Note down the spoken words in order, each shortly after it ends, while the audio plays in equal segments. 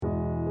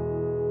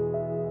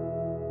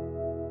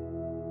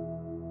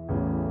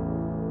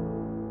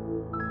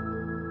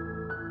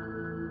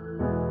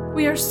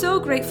We are so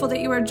grateful that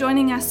you are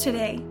joining us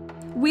today.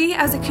 We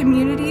as a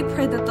community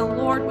pray that the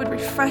Lord would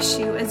refresh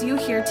you as you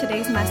hear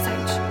today's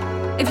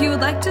message. If you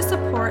would like to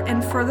support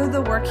and further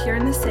the work here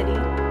in the city,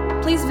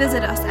 please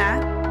visit us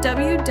at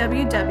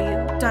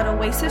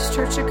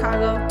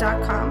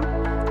www.oasischurchchicago.com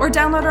or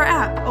download our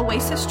app,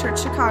 Oasis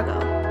Church Chicago.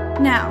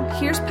 Now,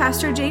 here's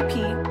Pastor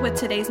JP with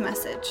today's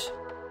message.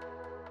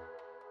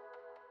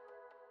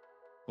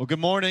 Well, good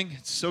morning.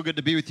 It's so good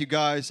to be with you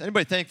guys.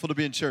 Anybody thankful to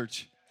be in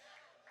church?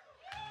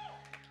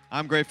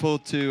 I'm grateful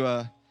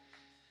to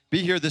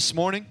be here this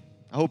morning.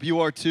 I hope you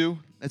are too.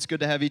 It's good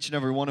to have each and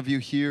every one of you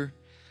here.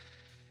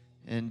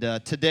 And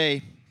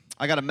today,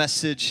 I got a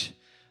message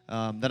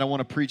that I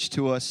want to preach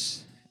to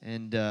us.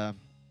 And then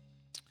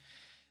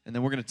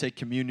we're going to take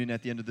communion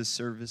at the end of this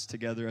service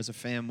together as a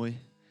family.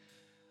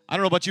 I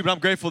don't know about you, but I'm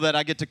grateful that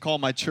I get to call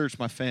my church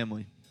my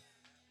family.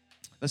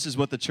 This is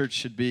what the church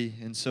should be.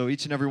 And so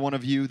each and every one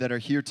of you that are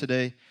here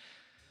today,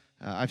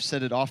 I've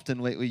said it often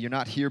lately, you're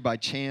not here by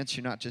chance.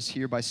 You're not just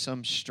here by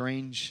some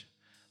strange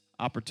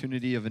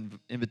opportunity of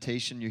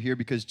invitation. You're here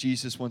because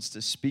Jesus wants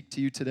to speak to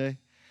you today.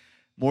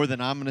 More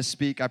than I'm going to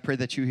speak, I pray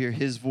that you hear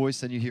his voice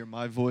than you hear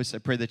my voice. I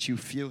pray that you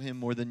feel him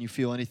more than you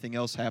feel anything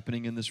else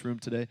happening in this room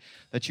today.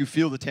 That you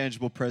feel the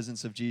tangible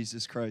presence of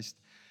Jesus Christ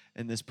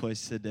in this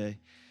place today.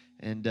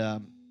 And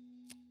I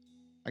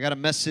got a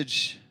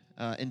message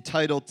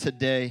entitled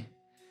today,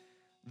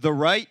 The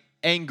Right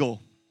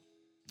Angle.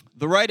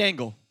 The Right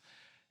Angle.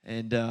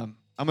 And I'm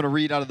going to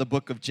read out of the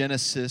book of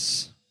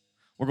Genesis.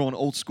 We're going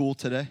old school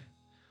today.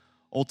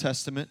 Old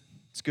Testament.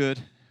 It's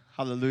good.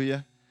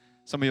 Hallelujah.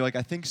 Some of you are like,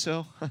 I think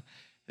so.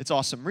 It's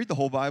awesome. Read the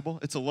whole Bible.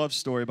 It's a love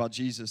story about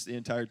Jesus the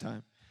entire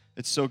time.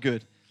 It's so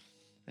good.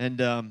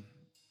 And I'm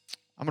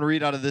going to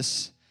read out of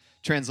this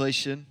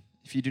translation.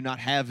 If you do not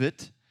have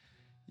it,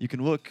 you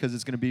can look because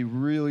it's going to be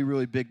really,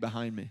 really big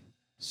behind me.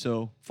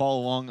 So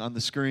follow along on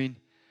the screen.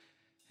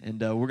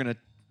 And we're going to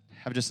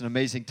have just an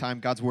amazing time.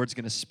 God's word's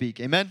going to speak.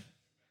 Amen?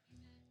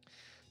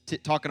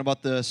 Talking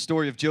about the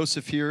story of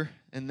Joseph here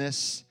in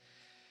this.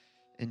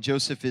 And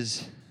Joseph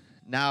is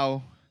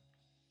now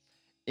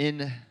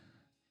in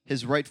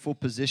his rightful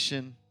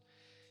position.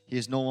 He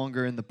is no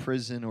longer in the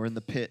prison or in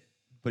the pit,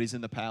 but he's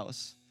in the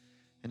palace.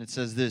 And it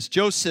says this,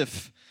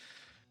 Joseph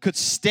could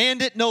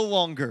stand it no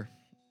longer.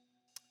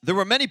 There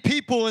were many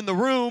people in the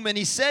room, and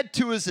he said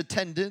to his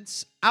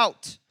attendants,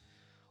 out,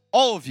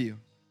 all of you.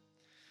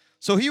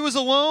 So he was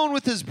alone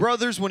with his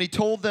brothers when he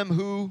told them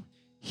who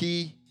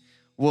he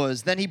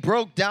was. Then he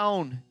broke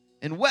down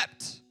and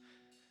wept.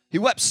 He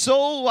wept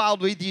so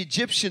loudly the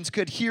Egyptians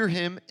could hear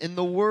him, and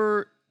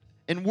word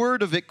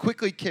of it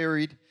quickly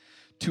carried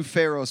to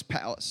Pharaoh's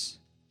palace.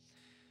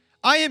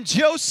 I am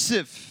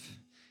Joseph,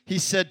 he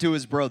said to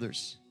his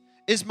brothers.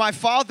 Is my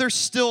father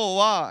still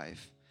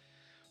alive?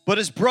 But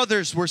his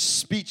brothers were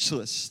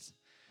speechless.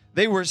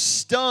 They were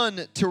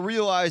stunned to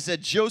realize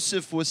that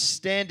Joseph was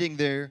standing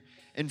there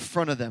in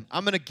front of them.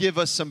 I'm going to give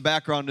us some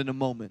background in a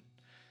moment.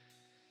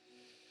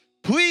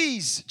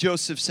 Please,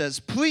 Joseph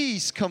says,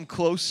 please come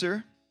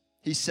closer,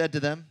 he said to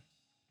them.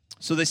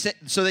 So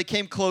they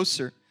came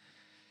closer.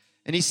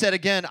 And he said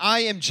again, I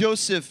am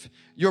Joseph,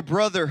 your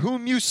brother,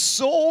 whom you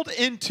sold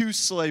into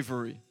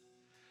slavery.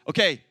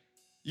 Okay,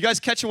 you guys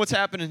catching what's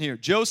happening here?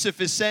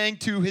 Joseph is saying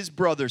to his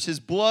brothers,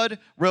 his blood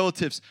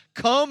relatives,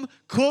 come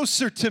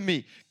closer to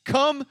me.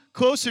 Come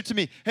closer to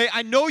me. Hey,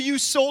 I know you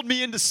sold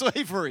me into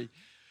slavery.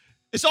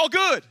 It's all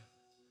good.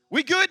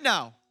 We good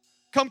now.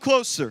 Come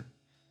closer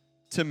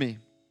to me.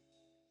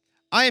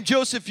 I am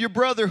Joseph, your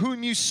brother,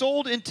 whom you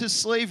sold into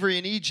slavery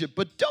in Egypt.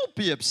 But don't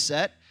be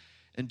upset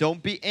and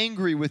don't be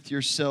angry with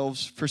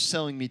yourselves for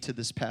selling me to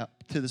this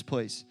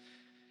place.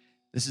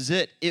 This is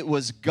it. It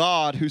was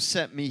God who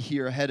sent me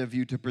here ahead of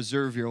you to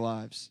preserve your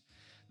lives.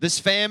 This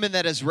famine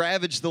that has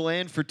ravaged the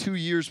land for 2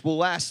 years will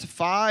last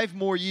 5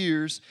 more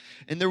years,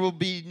 and there will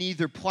be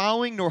neither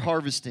plowing nor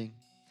harvesting.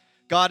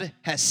 God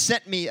has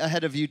sent me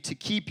ahead of you to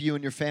keep you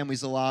and your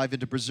families alive and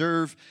to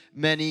preserve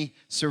many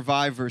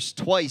survivors.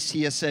 Twice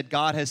he has said,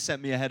 God has sent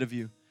me ahead of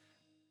you.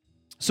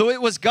 So it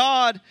was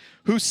God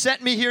who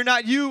sent me here,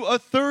 not you. A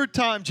third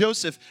time,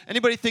 Joseph.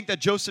 Anybody think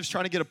that Joseph's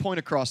trying to get a point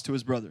across to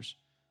his brothers?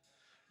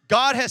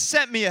 God has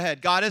sent me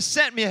ahead. God has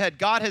sent me ahead.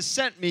 God has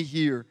sent me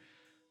here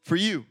for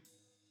you.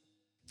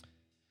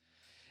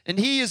 And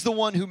he is the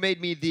one who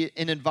made me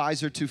an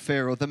advisor to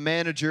Pharaoh, the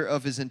manager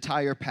of his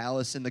entire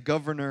palace and the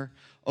governor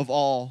of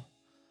all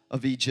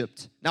of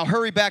Egypt. Now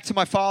hurry back to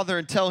my father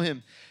and tell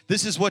him,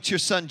 this is what your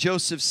son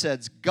Joseph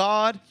says.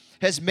 God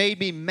has made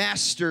me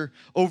master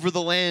over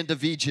the land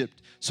of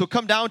Egypt. So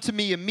come down to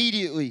me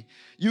immediately.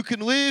 You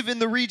can live in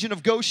the region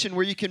of Goshen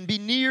where you can be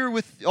near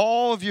with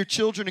all of your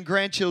children and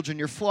grandchildren,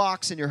 your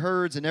flocks and your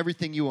herds and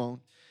everything you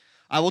own.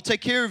 I will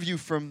take care of you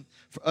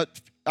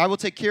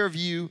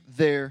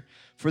there,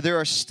 for there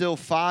are still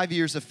 5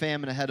 years of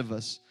famine ahead of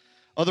us.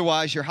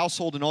 Otherwise, your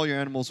household and all your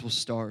animals will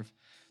starve.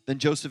 Then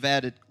Joseph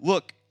added,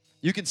 look,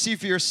 you can see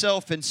for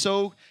yourself, and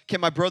so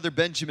can my brother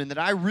Benjamin, that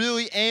I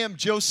really am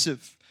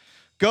Joseph.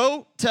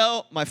 Go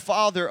tell my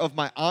father of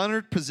my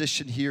honored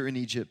position here in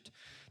Egypt.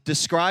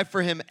 Describe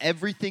for him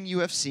everything you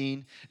have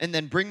seen, and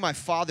then bring my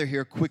father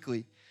here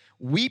quickly."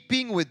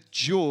 Weeping with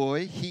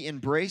joy, he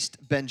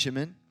embraced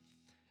Benjamin,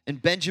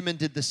 and Benjamin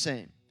did the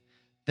same.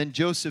 Then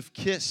Joseph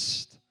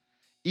kissed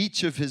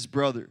each of his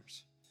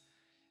brothers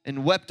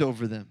and wept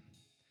over them.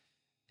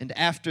 And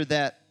after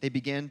that, they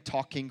began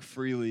talking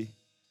freely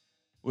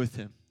with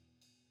him.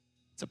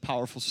 It's a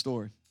powerful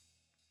story.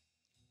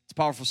 It's a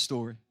powerful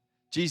story.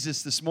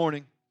 Jesus, this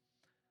morning,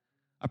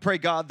 I pray,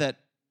 God, that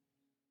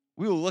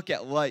we will look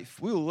at life.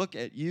 We will look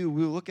at you.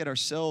 We will look at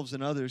ourselves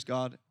and others,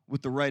 God,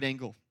 with the right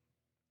angle.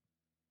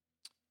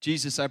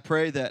 Jesus, I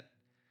pray that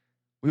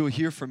we will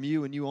hear from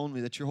you and you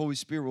only, that your Holy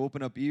Spirit will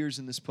open up ears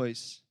in this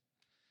place,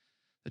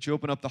 that you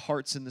open up the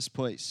hearts in this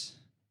place.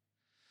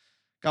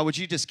 God, would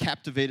you just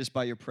captivate us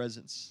by your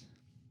presence?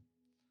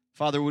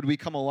 Father, would we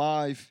come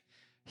alive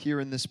here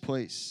in this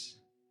place?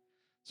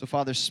 So,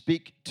 Father,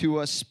 speak to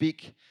us,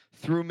 speak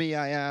through me,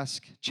 I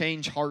ask.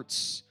 Change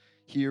hearts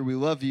here. We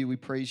love you, we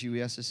praise you,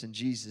 we ask this in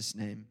Jesus'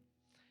 name.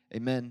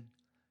 Amen,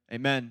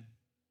 amen,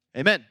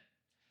 amen.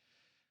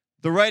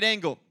 The right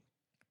angle.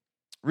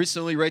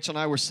 Recently, Rachel and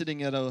I were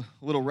sitting at a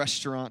little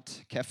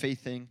restaurant, cafe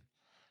thing,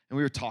 and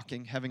we were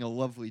talking, having a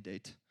lovely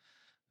date.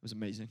 It was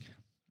amazing.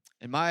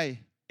 And my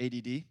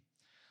ADD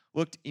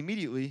looked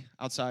immediately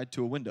outside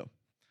to a window.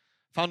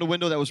 Found a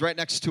window that was right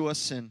next to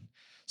us, and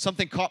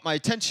something caught my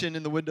attention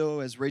in the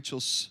window as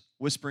Rachel's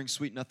whispering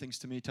sweet nothings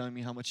to me, telling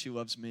me how much she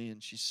loves me,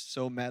 and she's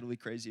so madly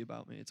crazy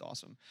about me. It's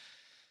awesome.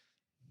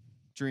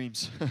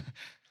 Dreams.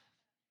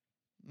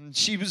 And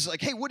she was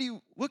like, "Hey, what are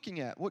you looking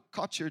at? What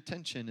caught your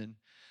attention?" And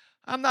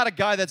I'm not a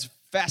guy that's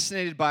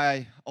fascinated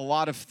by a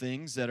lot of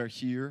things that are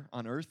here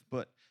on earth,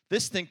 but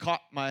this thing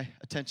caught my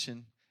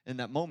attention in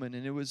that moment,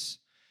 and it was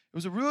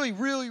a really,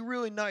 really,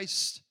 really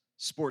nice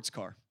sports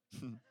car.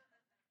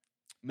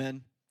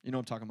 Men, you know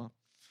what I'm talking about.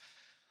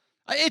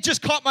 It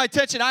just caught my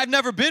attention. I've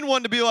never been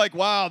one to be like,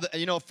 wow,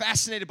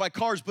 fascinated by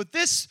cars. But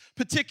this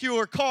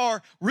particular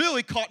car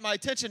really caught my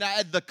attention. I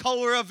had the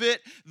color of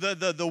it,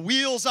 the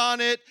wheels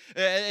on it,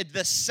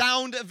 the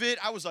sound of it.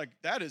 I was like,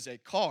 that is a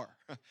car.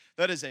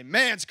 That is a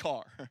man's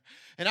car.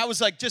 And I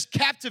was like just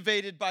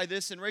captivated by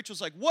this. And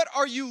Rachel's like, what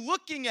are you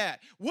looking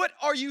at? What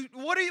are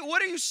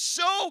you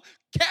so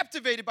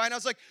captivated by? And I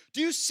was like,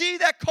 do you see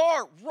that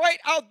car right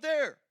out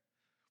there?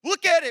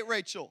 Look at it,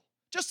 Rachel.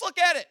 Just look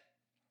at it.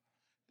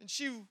 And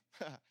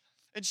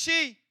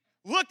she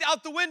looked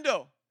out the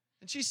window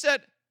and she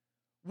said,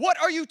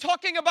 what are you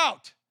talking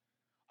about?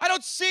 I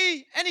don't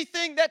see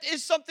anything that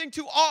is something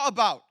to awe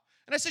about.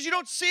 And I said, you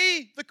don't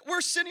see,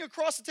 we're sitting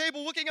across the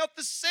table looking out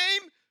the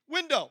same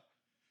window.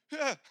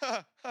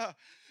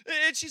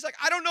 And she's like,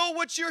 I don't know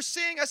what you're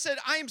seeing. I said,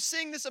 I am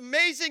seeing this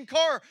amazing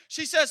car.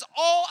 She says,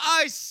 all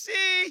I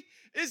see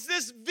is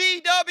this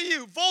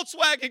VW,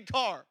 Volkswagen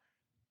car.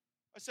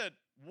 I said,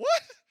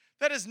 what?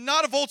 That is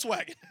not a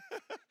Volkswagen.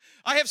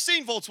 I have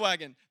seen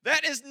Volkswagen.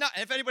 That is not,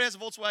 if anybody has a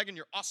Volkswagen,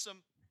 you're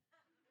awesome.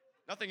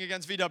 Nothing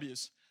against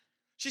VWs.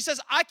 She says,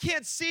 I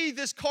can't see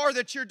this car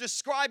that you're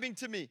describing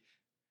to me.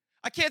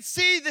 I can't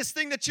see this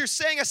thing that you're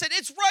saying. I said,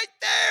 it's right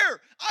there.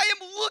 I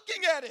am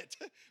looking at it.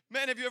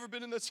 Man, have you ever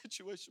been in that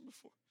situation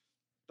before?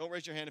 Don't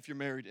raise your hand if you're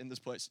married in this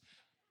place.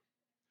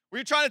 Were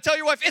you trying to tell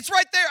your wife, it's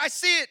right there, I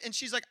see it. And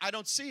she's like, I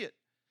don't see it.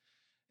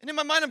 And in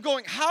my mind, I'm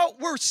going, how?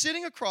 We're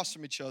sitting across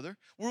from each other.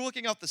 We're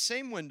looking out the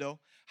same window.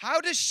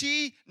 How does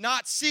she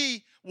not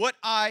see what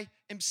I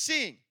am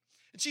seeing?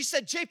 And she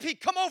said,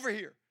 JP, come over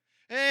here.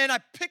 And I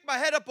picked my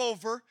head up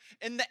over,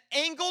 and the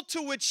angle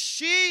to which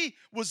she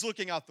was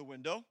looking out the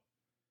window,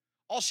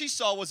 all she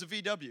saw was a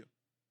VW.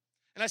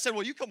 And I said,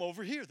 well, you come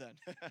over here then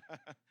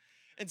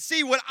and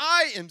see what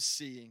I am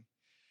seeing.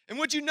 And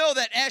would you know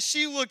that as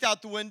she looked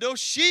out the window,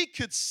 she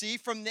could see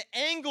from the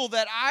angle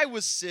that I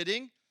was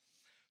sitting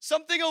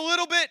something a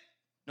little bit,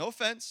 no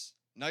offense,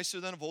 nicer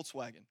than a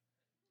Volkswagen.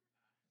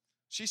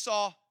 She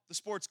saw the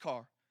sports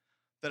car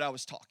that I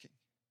was talking.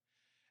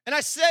 And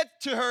I said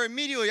to her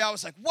immediately, I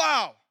was like,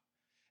 wow,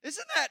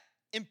 isn't that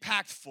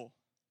impactful?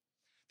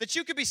 That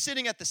you could be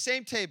sitting at the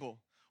same table,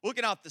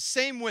 looking out the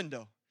same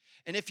window,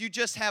 and if you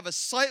just have a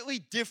slightly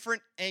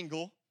different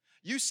angle,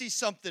 you see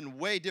something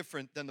way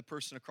different than the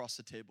person across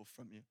the table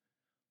from you.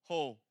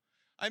 Oh,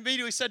 I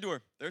immediately said to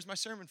her, there's my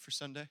sermon for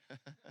Sunday.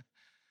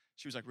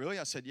 She was like, really?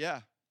 I said,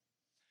 yeah.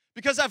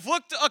 Because I've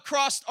looked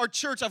across our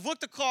church, I've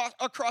looked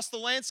across the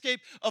landscape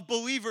of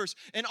believers,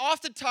 and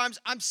oftentimes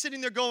I'm sitting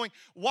there going,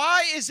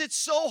 why is it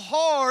so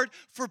hard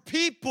for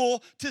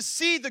people to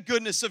see the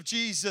goodness of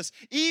Jesus,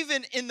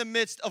 even in the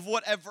midst of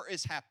whatever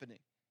is happening?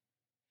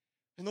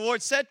 And the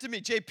Lord said to me,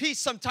 JP,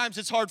 sometimes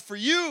it's hard for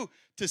you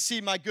to see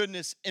my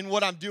goodness in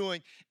what I'm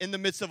doing in the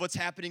midst of what's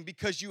happening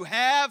because you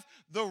have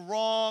the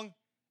wrong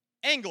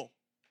angle.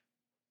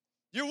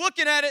 You're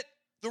looking at it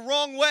the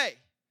wrong way.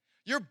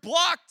 You're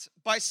blocked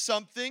by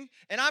something,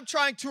 and I'm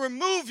trying to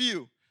remove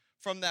you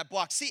from that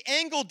block. See,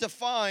 angle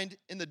defined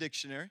in the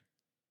dictionary,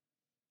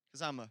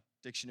 because I'm a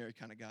dictionary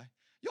kind of guy.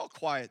 Y'all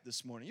quiet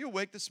this morning. You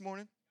awake this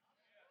morning?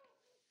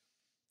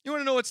 You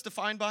want to know what it's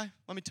defined by?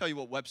 Let me tell you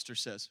what Webster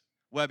says.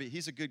 Webby,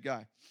 he's a good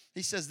guy.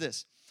 He says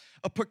this,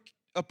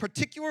 a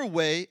particular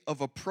way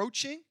of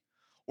approaching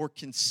or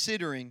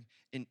considering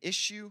an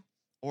issue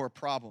or a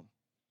problem.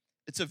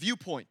 It's a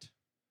viewpoint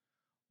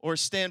or a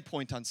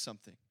standpoint on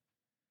something.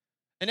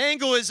 An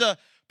angle is a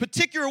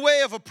particular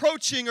way of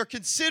approaching or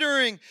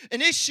considering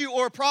an issue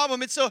or a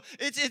problem. It's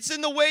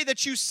in the way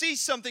that you see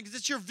something.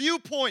 It's your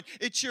viewpoint.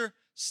 It's your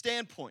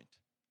standpoint.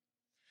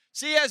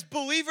 See, as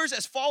believers,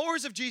 as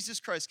followers of Jesus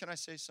Christ, can I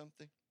say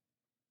something?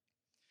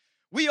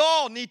 We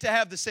all need to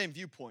have the same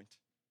viewpoint.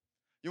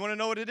 You want to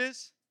know what it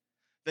is?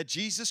 That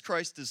Jesus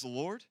Christ is the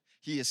Lord.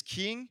 He is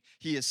King.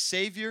 He is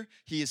Savior.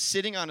 He is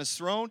sitting on His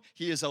throne.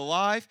 He is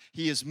alive.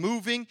 He is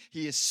moving.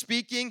 He is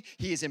speaking.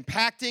 He is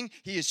impacting.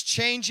 He is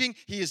changing.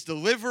 He is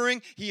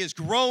delivering. He is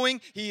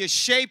growing. He is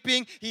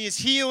shaping. He is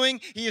healing.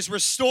 He is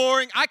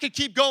restoring. I could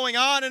keep going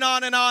on and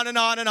on and on and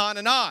on and on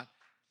and on.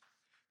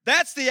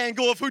 That's the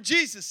angle of who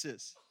Jesus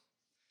is.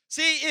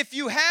 See, if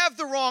you have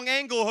the wrong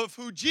angle of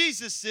who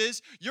Jesus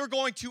is, you're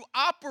going to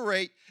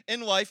operate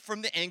in life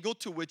from the angle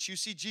to which you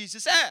see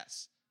Jesus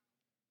as.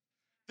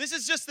 This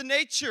is just the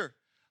nature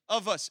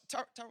of us.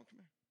 Tyrone, come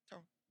here.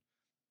 Tyrone.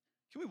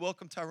 Can we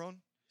welcome Tyrone?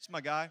 He's my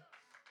guy.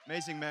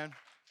 Amazing man.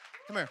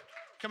 Come here.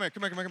 Come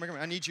here.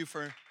 I need you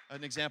for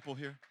an example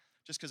here.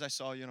 Just because I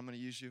saw you and I'm going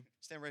to use you.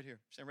 Stand right here,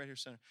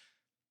 center.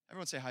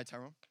 Everyone say hi,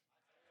 Tyrone.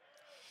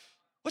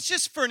 Let's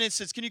just, for an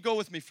instance, can you go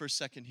with me for a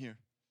second here?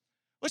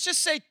 Let's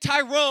just say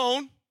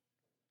Tyrone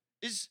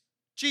is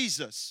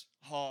Jesus.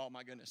 Oh,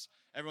 my goodness.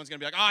 Everyone's going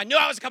to be like, oh, I knew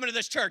I was coming to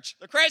this church.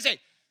 They're crazy.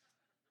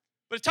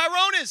 But if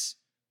Tyrone is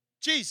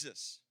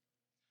Jesus,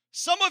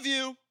 some of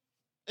you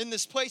in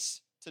this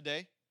place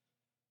today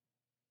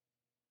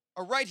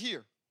are right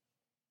here.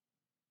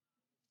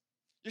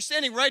 You're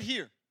standing right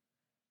here.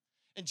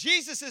 And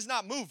Jesus is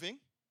not moving.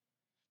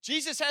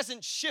 Jesus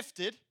hasn't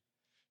shifted.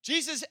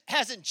 Jesus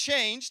hasn't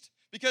changed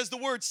because the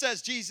word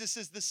says Jesus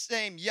is the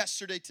same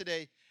yesterday,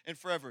 today, and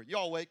forever.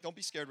 Y'all awake. Don't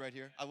be scared right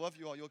here. I love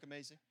you all. You look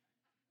amazing.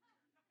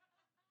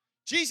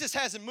 Jesus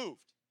hasn't moved.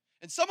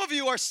 And some of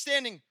you are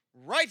standing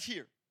right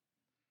here.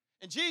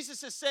 And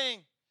Jesus is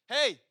saying,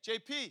 hey,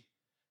 JP,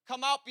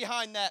 come out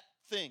behind that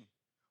thing.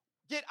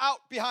 Get out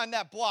behind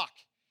that block.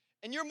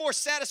 And you're more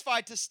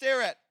satisfied to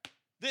stare at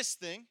this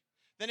thing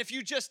than if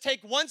you just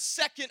take 1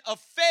 second of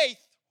faith.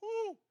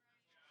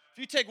 If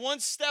you take one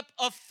step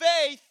of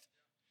faith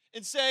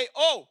and say,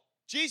 oh,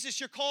 Jesus,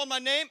 you're calling my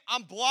name.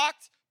 I'm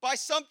blocked by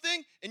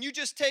something. And you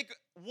just take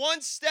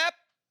one step.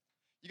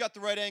 You got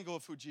the right angle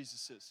of who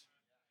Jesus is.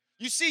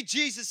 You see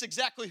Jesus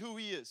exactly who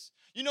He is.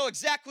 You know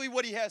exactly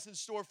what He has in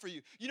store for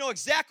you. You know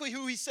exactly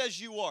who He says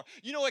you are.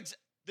 You know,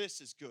 this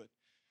is good.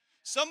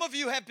 Some of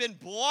you have been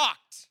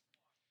blocked,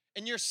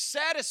 and you're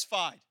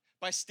satisfied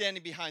by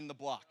standing behind the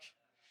block.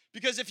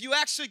 Because if you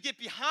actually get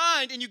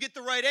behind and you get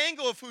the right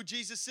angle of who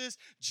Jesus is,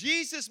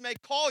 Jesus may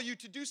call you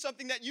to do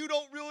something that you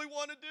don't really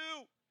want to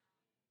do.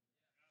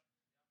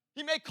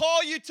 He may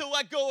call you to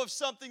let go of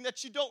something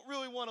that you don't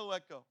really want to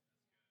let go.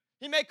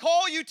 He may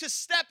call you to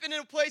step in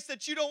a place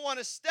that you don't want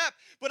to step.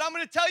 But I'm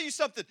going to tell you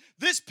something.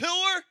 This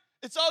pillar,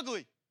 it's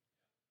ugly.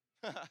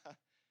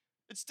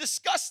 It's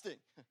disgusting.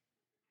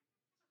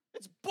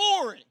 It's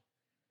boring.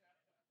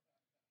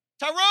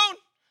 Tyrone,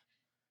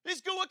 he's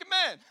a good-looking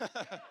man.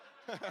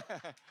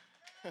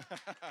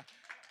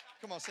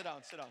 Come on, sit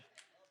down.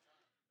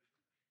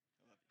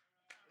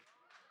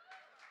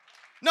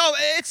 No,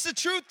 it's the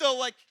truth, though.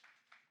 Like,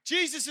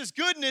 Jesus'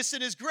 goodness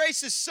and His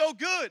grace is so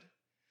good.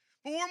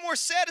 But we're more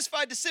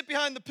satisfied to sit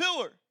behind the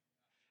pillar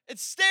and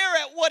stare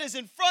at what is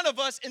in front of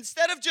us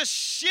instead of just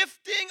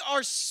shifting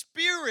our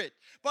spirit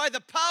by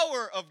the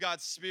power of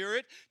God's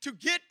Spirit to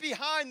get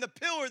behind the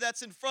pillar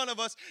that's in front of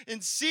us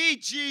and see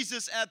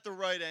Jesus at the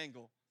right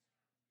angle.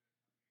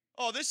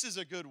 Oh, this is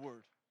a good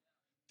word.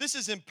 This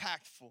is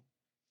impactful.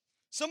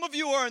 Some of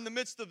you are in the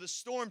midst of the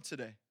storm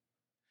today,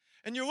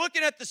 and you're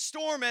looking at the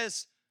storm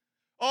as,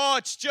 oh,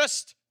 it's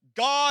just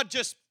God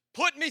just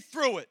put me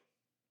through it.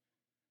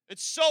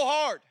 It's so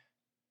hard.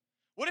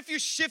 What if you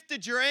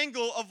shifted your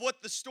angle of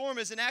what the storm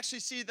is and actually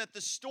see that the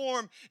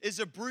storm is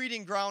a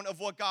breeding ground of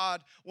what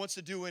God wants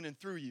to do in and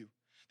through you?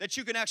 That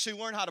you can actually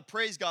learn how to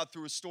praise God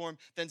through a storm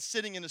than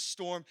sitting in a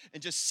storm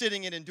and just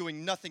sitting in and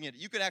doing nothing in it.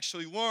 You can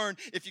actually learn,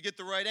 if you get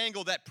the right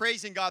angle, that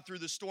praising God through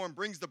the storm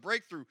brings the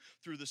breakthrough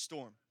through the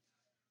storm.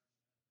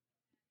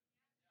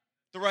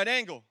 The right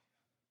angle.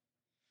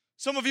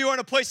 Some of you are in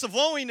a place of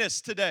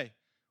loneliness today.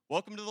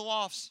 Welcome to the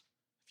Lofts.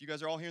 If you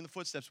guys are all here in the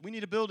footsteps, we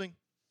need a building.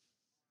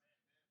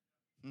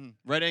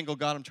 Right angle,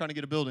 God, I'm trying to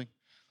get a building.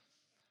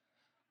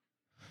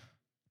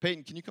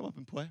 Peyton, can you come up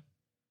and play?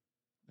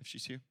 If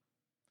she's here.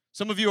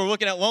 Some of you are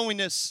looking at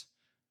loneliness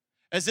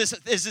as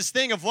this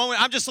thing of lonely.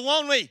 I'm just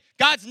lonely.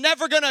 God's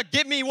never going to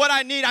give me what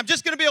I need. I'm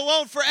just going to be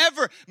alone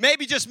forever.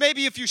 Maybe, just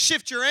maybe, if you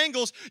shift your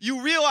angles,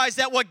 you realize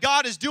that what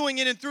God is doing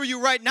in and through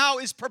you right now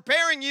is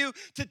preparing you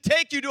to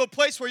take you to a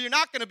place where you're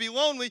not going to be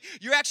lonely.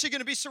 You're actually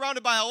going to be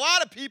surrounded by a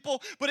lot of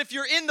people. But if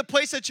you're in the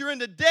place that you're in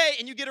today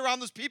and you get around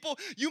those people,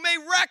 you may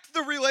wreck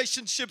the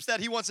relationships that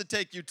He wants to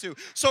take you to.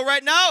 So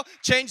right now,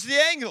 change the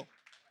angle.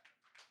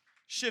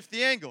 Shift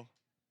the angle.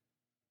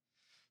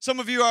 Some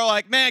of you are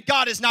like, man,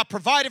 God has not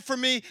provided for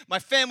me. My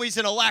family's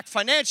in a lack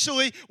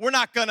financially. We're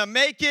not going to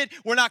make it.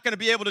 We're not going to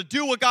be able to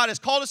do what God has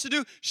called us to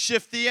do.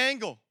 Shift the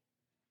angle.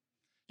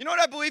 You know what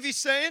I believe he's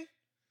saying?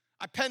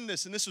 I penned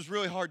this, and this was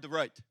really hard to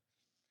write.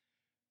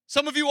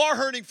 Some of you are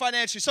hurting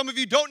financially. Some of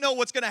you don't know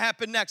what's going to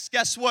happen next.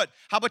 Guess what?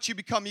 How about you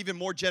become even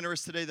more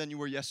generous today than you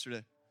were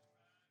yesterday?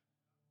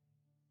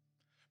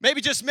 Maybe,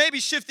 just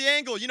maybe, shift the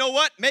angle. You know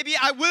what? Maybe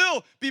I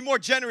will be more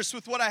generous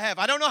with what I have.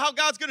 I don't know how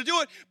God's going to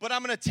do it, but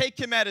I'm going to take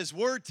him at his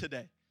word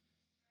today.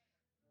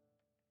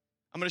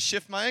 I'm going to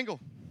shift my angle.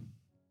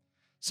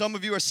 Some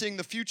of you are seeing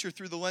the future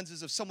through the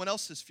lenses of someone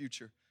else's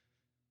future.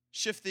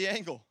 Shift the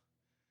angle.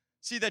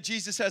 See that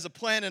Jesus has a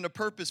plan and a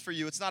purpose for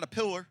you. It's not a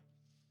pillar.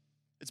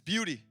 It's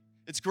beauty.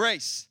 It's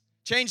grace.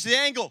 Change the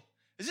angle.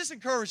 Is this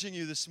encouraging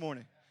you this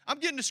morning? I'm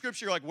getting to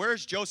scripture. You're like,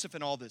 where's Joseph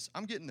in all this?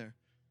 I'm getting there.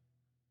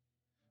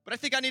 But I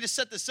think I need to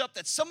set this up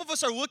that some of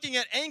us are looking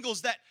at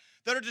angles that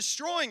are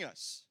destroying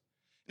us.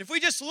 And if we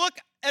just look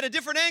at a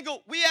different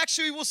angle, we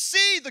actually will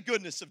see the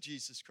goodness of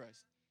Jesus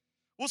Christ.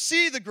 We'll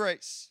see the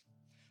grace.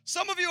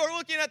 Some of you are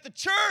looking at the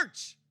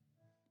church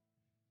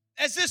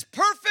as this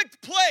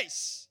perfect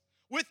place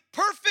with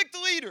perfect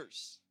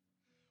leaders,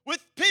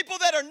 with people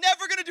that are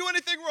never going to do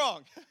anything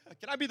wrong.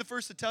 Can I be the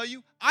first to tell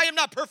you? I am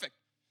not perfect,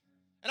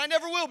 and I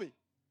never will be.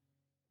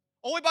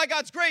 Only by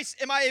God's grace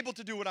am I able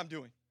to do what I'm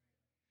doing.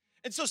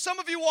 And so some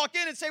of you walk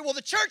in and say, well,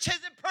 the church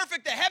isn't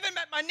perfect. They haven't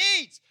met my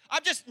needs.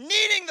 I'm just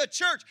needing the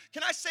church.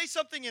 Can I say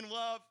something in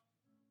love?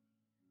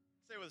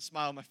 Say it with a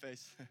smile on my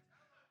face.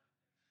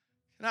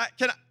 Can I?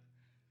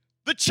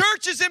 The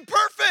church is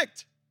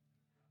imperfect.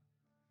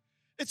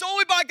 It's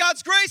only by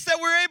God's grace that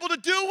we're able to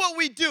do what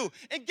we do.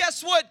 And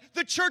guess what?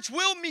 The church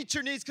will meet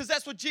your needs because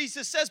that's what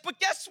Jesus says. But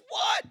guess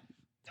what?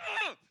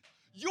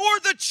 You're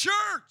the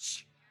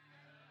church.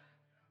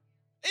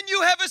 And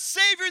you have a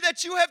Savior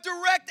that you have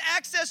direct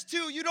access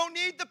to. You don't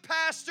need the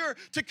pastor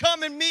to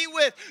come and meet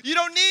with. You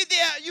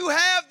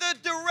have the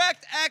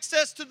direct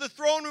access to the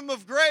throne room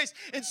of grace.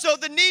 And so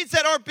the needs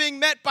that aren't being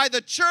met by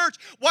the church,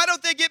 why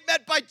don't they get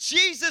met by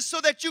Jesus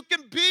so that you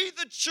can be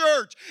the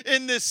church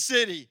in this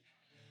city?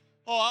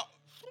 Why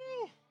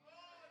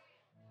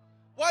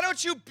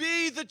don't you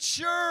be the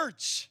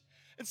church?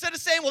 Instead of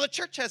saying, well, the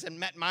church hasn't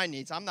met my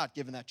needs. I'm not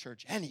giving that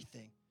church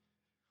anything.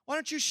 Why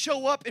don't you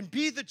show up and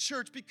be the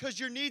church because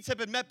your needs have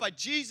been met by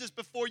Jesus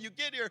before you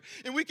get here,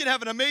 and we can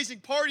have an amazing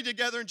party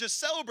together and just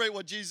celebrate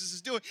what Jesus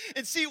is doing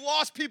and see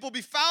lost people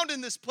be found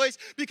in this place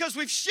because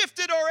we've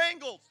shifted our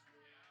angles.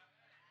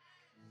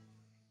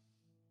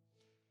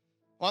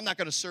 Well, I'm not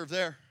going to serve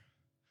there.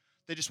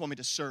 They just want me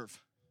to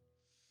serve.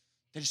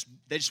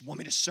 They just want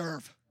me to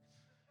serve.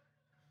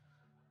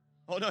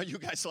 Oh, no, you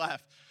guys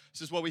laugh.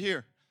 This is what we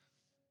hear.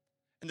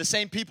 And the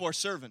same people are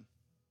serving.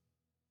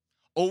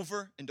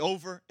 Over and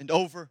over and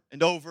over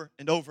and over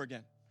and over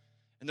again.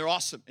 And they're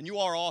awesome. And you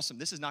are awesome.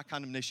 This is not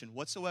condemnation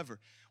whatsoever.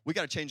 We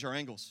got to change our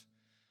angles.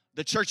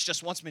 The church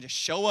just wants me to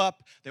show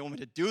up. They want me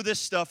to do this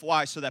stuff.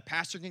 Why? So that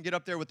pastor can get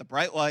up there with the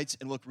bright lights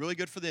and look really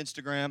good for the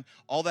Instagram,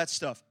 all that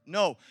stuff.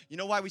 No. You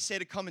know why we say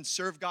to come and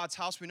serve God's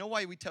house? We know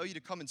why we tell you to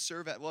come and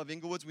serve at Love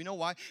Inglewoods. We know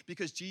why.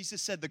 Because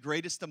Jesus said the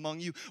greatest among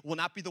you will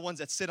not be the ones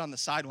that sit on the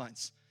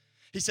sidelines.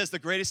 He says the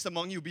greatest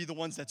among you will be the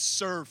ones that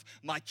serve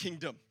my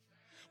kingdom.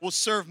 Will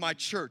serve my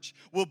church,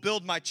 will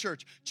build my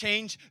church.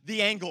 Change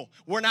the angle.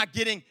 We're not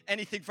getting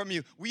anything from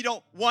you. We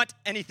don't want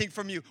anything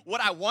from you.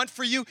 What I want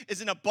for you is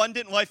an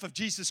abundant life of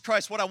Jesus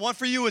Christ. What I want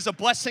for you is a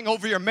blessing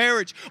over your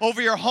marriage, over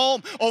your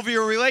home, over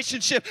your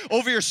relationship,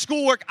 over your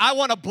schoolwork. I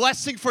want a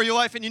blessing for your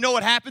life. And you know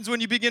what happens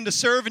when you begin to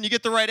serve and you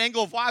get the right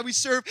angle of why we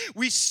serve?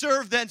 We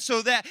serve then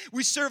so that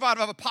we serve out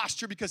of a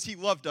posture because he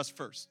loved us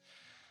first.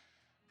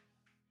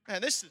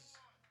 Man,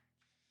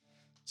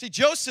 see,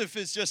 Joseph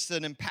is just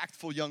an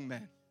impactful young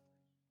man.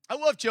 I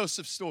love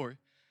Joseph's story.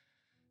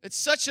 It's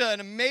such an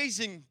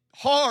amazing,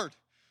 hard,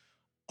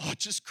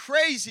 just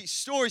crazy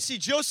story. See,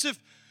 Joseph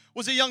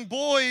was a young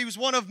boy. He was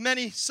one of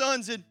many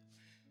sons. And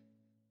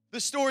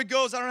the story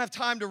goes, I don't have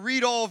time to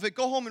read all of it.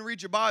 Go home and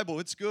read your Bible.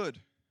 It's good.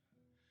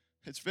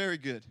 It's very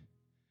good.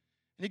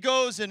 And he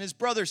goes, and his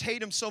brothers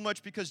hate him so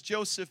much because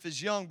Joseph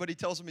is young, but he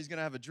tells them he's going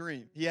to have a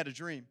dream. He had a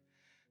dream.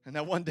 And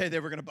that one day they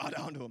were going to bow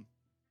down to him.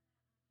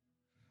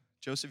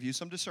 Joseph used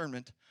some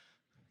discernment.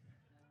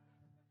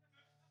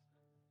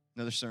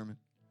 Another sermon.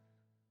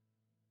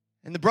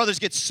 And the brothers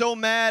get so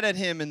mad at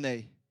him, and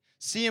they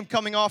see him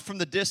coming off from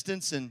the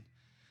distance, and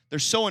they're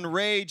so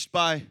enraged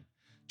by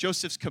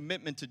Joseph's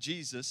commitment to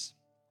Jesus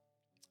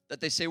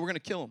that they say, we're going to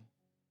kill him.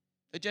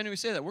 They genuinely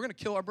say that. We're going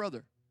to kill our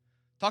brother.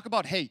 Talk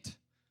about hate.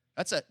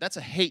 That's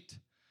a hate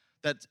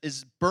that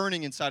is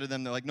burning inside of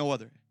them. They're like no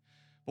other.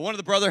 But one of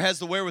the brother has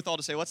the wherewithal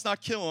to say, let's not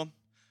kill him.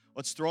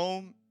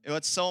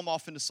 Let's sell him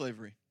off into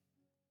slavery.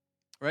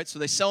 Right? So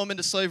they sell him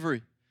into slavery.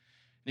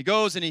 And he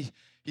goes, and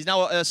he's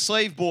now a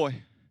slave boy.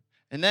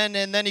 And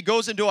then he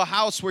goes into a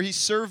house where he's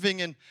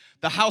serving, and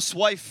the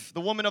housewife,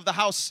 the woman of the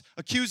house,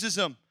 accuses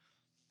him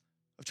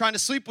of trying to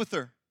sleep with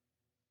her.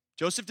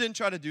 Joseph didn't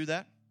try to do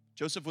that.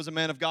 Joseph was a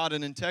man of God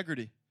and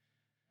integrity.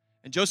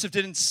 And Joseph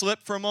didn't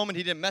slip for a moment.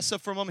 He didn't mess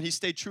up for a moment. He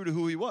stayed true to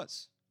who he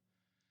was.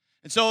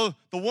 And so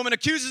the woman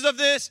accuses of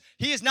this.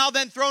 He is now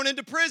then thrown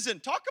into prison.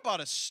 Talk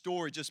about a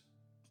story, just,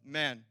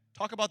 man,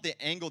 talk about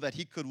the angle that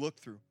he could look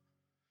through.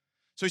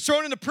 So he's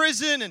thrown into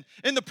prison, and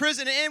in the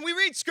prison, and we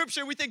read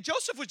scripture, we think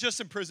Joseph was just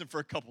in prison for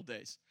a couple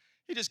days.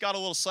 He just got a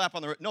little slap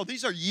on the wrist. No,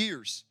 these are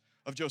years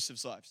of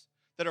Joseph's lives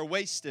that are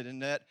wasted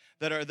and that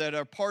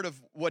are part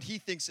of what he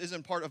thinks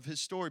isn't part of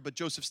his story, but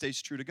Joseph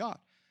stays true to God.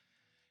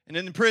 And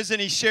in prison,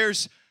 he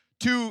shares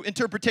 2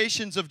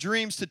 interpretations of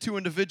dreams to 2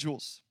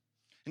 individuals.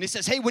 And he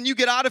says, hey, when you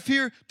get out of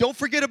here, don't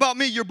forget about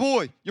me, your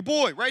boy,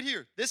 right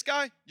here. This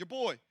guy, your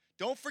boy.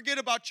 Don't forget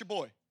about your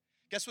boy.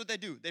 Guess what they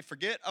do? They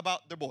forget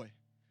about their boy.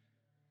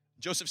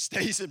 Joseph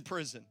stays in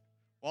prison.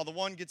 While the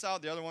one gets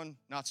out, the other one,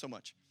 not so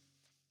much.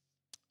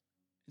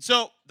 And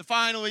so,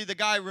 finally, the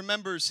guy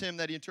remembers him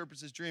that he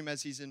interprets his dream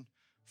as he's in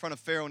front of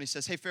Pharaoh. And he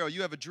says, hey, Pharaoh,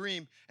 you have a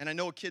dream, and I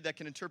know a kid that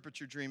can interpret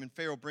your dream. And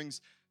Pharaoh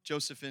brings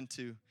Joseph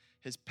into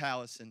his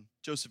palace, and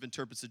Joseph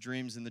interprets the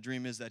dreams, and the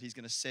dream is that he's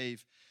going to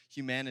save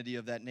humanity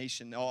of that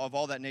nation, of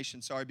all that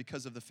nation,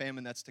 because of the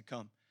famine that's to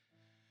come.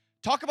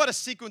 Talk about a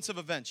sequence of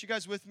events. You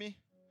guys with me?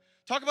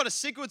 Talk about a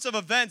sequence of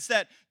events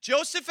that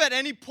Joseph at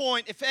any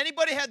point, if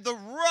anybody had the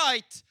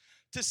right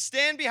to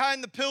stand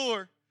behind the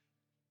pillar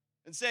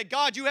and say,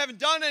 God, you haven't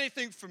done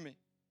anything for me.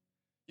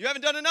 You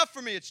haven't done enough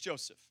for me, it's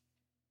Joseph.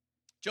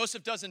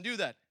 Joseph doesn't do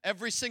that.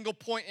 Every single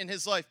point in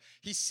his life,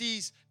 he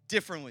sees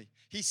differently.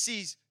 He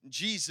sees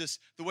Jesus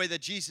the way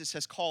that Jesus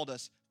has called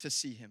us to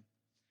see him.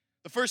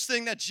 The first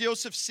thing that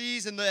Joseph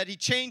sees and that he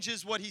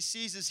changes what he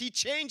sees is he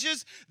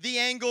changes the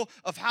angle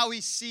of how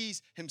he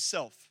sees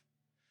himself.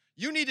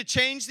 You need to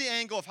change the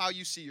angle of how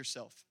you see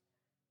yourself.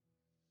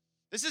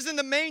 This isn't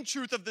the main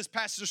truth of this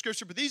passage of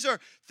Scripture, but these are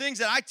things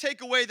that I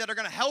take away that are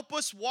going to help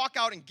us walk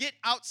out and get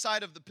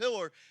outside of the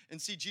pillar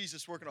and see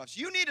Jesus working on us.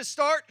 You need to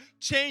start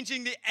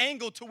changing the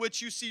angle to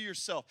which you see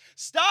yourself.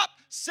 Stop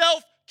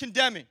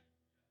self-condemning.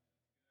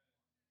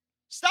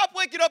 Stop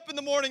waking up in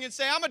the morning and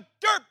saying, I'm a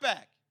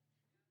dirtbag.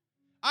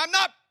 I'm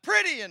not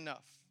pretty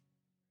enough.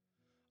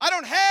 I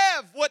don't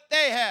have what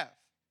they have.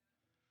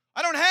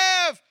 I don't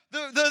have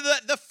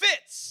the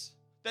fits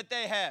that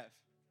they have.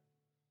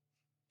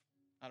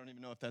 I don't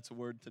even know if that's a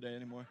word today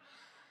anymore.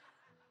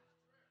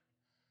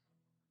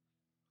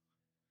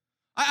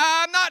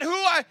 I'm not who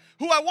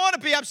I want to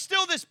be. I'm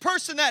still this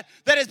person that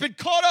has been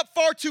caught up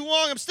far too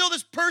long. I'm still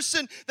this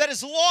person that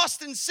is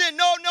lost in sin.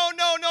 No.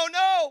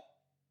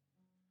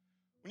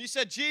 When you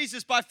said,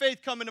 Jesus, by faith,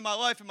 come into my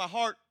life and my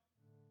heart,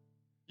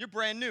 you're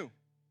brand new.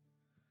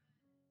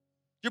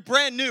 You're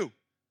brand new.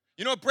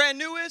 You know what brand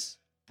new is?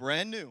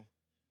 Brand new.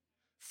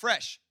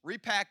 Fresh,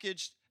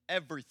 repackaged,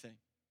 everything.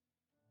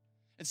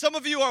 And some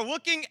of you are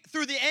looking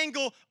through the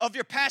angle of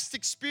your past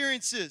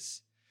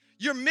experiences.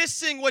 You're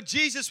missing what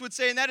Jesus would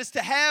say, and that is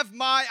to have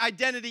my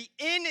identity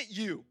in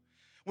you.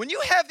 When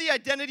you have the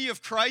identity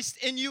of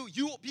Christ in you,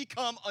 you will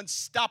become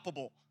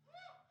unstoppable.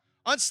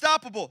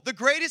 Unstoppable. The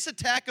greatest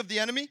attack of the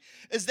enemy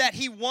is that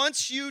he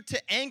wants you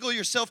to angle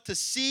yourself to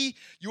see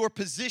your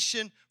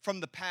position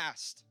from the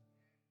past.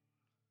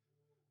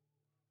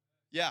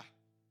 Yeah.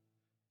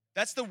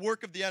 That's the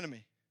work of the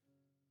enemy.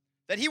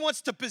 That he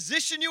wants to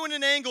position you in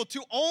an angle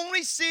to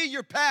only see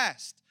your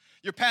past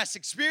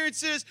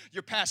experiences,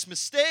 your past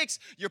mistakes,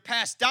 your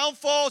past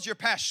downfalls, your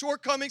past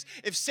shortcomings.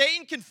 If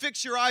Satan can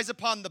fix your eyes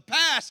upon the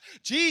past,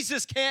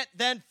 Jesus can't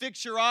then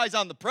fix your eyes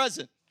on the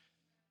present.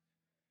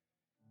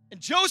 And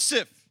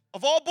Joseph,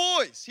 of all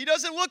boys, he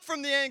doesn't look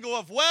from the angle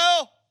of,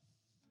 well,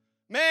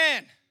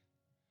 man,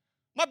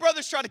 my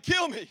brothers tried to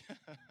kill me.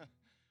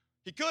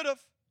 He could have,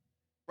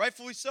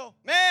 rightfully so.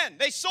 Man,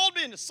 they sold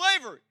me into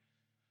slavery.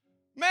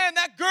 Man,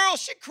 that girl,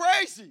 she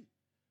crazy.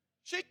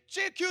 She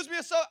accused me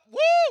of so,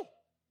 woo!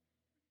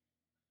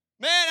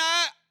 Man,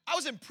 I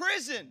was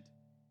imprisoned.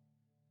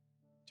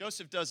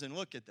 Joseph doesn't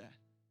look at that.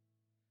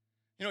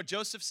 You know what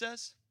Joseph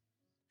says?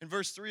 In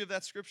verse 3 of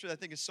that scripture that I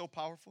think is so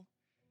powerful.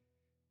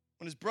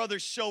 When his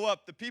brothers show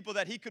up, the people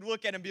that he could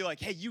look at and be like,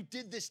 hey, you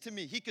did this to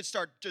me. He could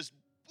start just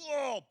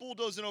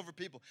bulldozing over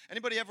people.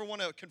 Anybody ever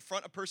want to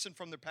confront a person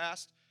from their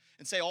past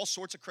and say all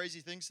sorts of crazy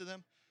things to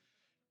them?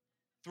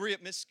 3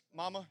 at Miss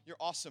Mama, you're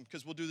awesome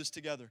because we'll do this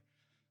together.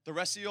 The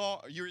rest of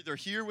y'all, you're either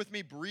here with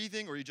me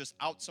breathing or you're just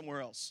out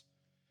somewhere else.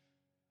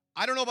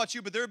 I don't know about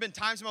you, but there have been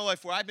times in my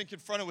life where I've been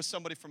confronted with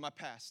somebody from my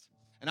past,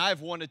 and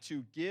I've wanted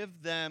to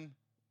give them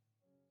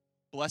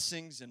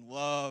blessings and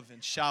love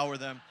and shower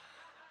them.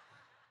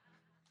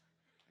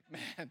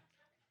 Man.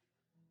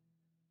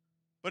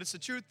 But it's the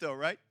truth, though,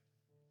 right?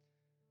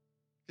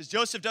 Because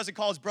Joseph doesn't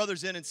call his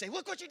brothers in and say,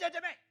 look what you did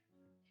to me.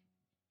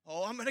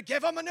 Oh, I'm going to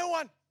give them a new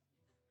one.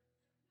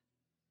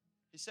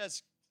 He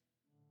says,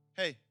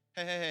 hey.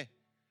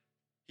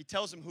 He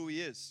tells them who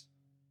he is.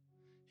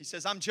 He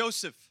says, I'm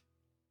Joseph.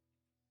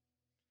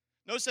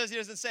 Notice he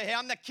doesn't say, hey,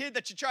 I'm that kid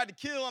that you tried to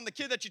kill. I'm the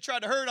kid that you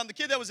tried to hurt. I'm the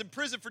kid that was in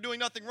prison for doing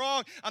nothing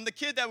wrong. I'm the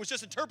kid that was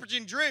just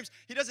interpreting dreams.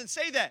 He doesn't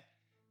say that.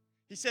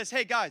 He says,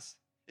 hey, guys,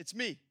 it's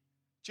me,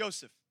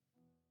 Joseph.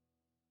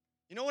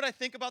 You know what I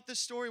think about this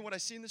story and what I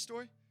see in this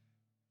story?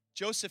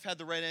 Joseph had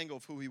the right angle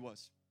of who he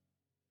was.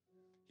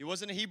 He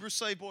wasn't a Hebrew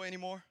slave boy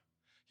anymore.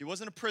 He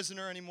wasn't a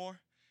prisoner anymore.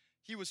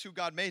 he was who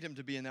God made him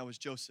to be, and that was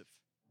Joseph.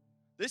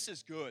 This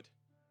is good.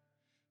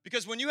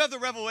 Because when you have the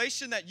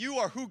revelation that you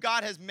are who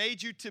God has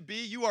made you to be,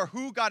 you are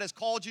who God has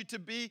called you to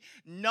be,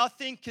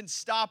 nothing can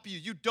stop you.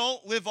 You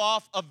don't live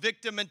off a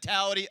victim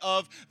mentality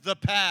of the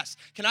past.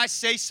 Can I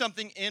say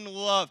something in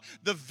love?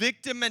 The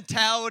victim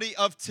mentality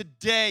of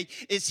today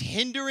is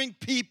hindering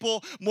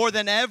people more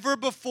than ever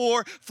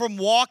before from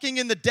walking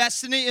in the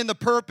destiny and the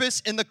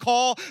purpose and the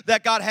call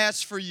that God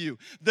has for you.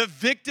 The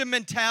victim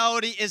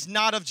mentality is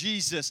not of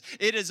Jesus.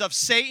 It is of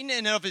Satan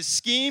and of his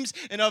schemes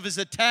and of his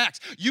attacks.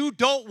 You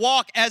don't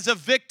walk as a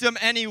victim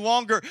any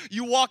longer.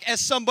 You walk as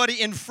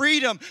somebody in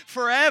freedom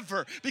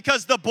forever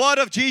because the blood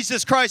of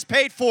Jesus Christ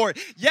paid for it.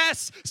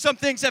 Yes, some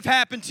things have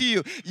happened to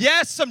you.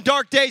 Yes, some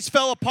dark days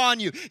fell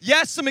upon you.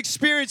 Yes, some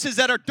experiences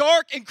that are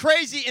dark and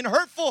crazy and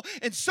hurtful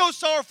and so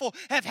sorrowful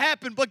have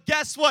happened. But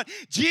guess what?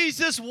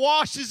 Jesus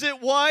washes it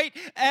white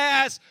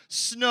as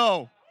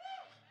snow.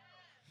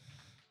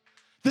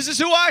 This is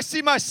who I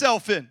see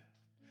myself in.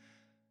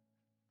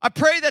 I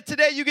pray that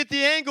today you get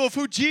the angle of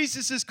who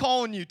Jesus is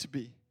calling you to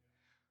be.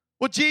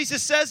 What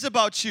Jesus says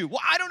about you.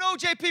 Well, I don't know,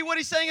 JP, what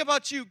he's saying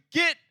about you.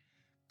 Get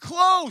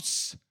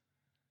close.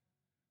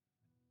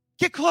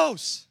 Get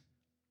close.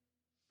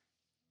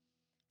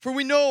 For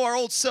we know our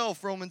old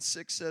self, Romans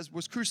 6 says,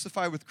 was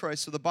crucified with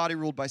Christ so the body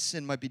ruled by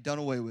sin might be done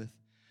away with,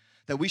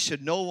 that we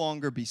should no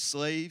longer be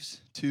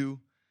slaves to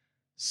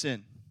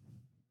sin.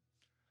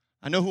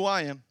 I know who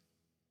I am.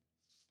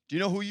 Do you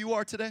know who you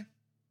are today?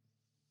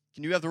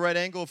 Can you have the right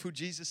angle of who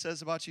Jesus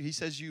says about you?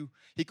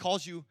 He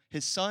calls you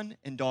his son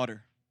and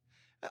daughter.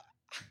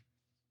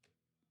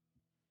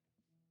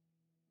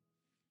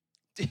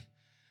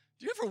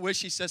 Do you ever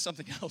wish he says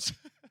something else?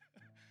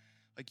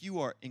 Like,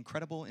 you are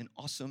incredible and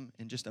awesome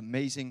and just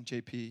amazing,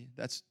 JP.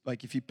 That's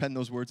like if you pen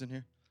those words in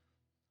here.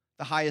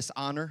 The highest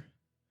honor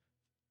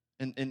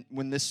and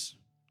when this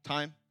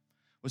time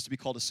was to be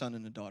called a son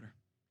and a daughter.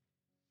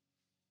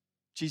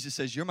 Jesus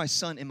says, you're my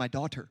son and my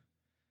daughter.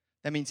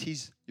 That means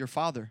he's your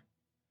father.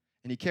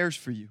 And he cares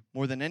for you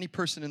more than any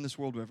person in this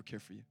world will ever care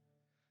for you.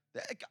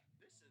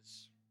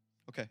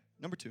 Okay,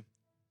 number 2.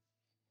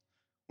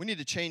 We need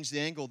to change the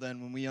angle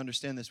then when we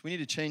understand this. We need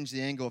to change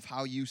the angle of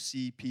how you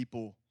see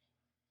people.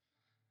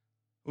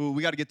 Ooh,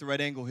 we got to get the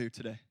right angle here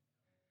today.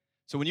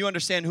 So when you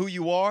understand who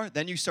you are,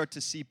 then you start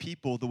to see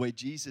people the way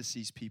Jesus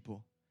sees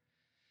people.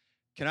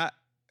 Can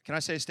I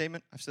say a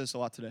statement? I've said this a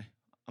lot today.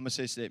 I'm going to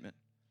say a statement.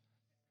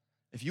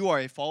 If you are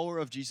a follower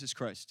of Jesus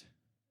Christ,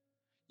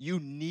 you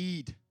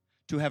need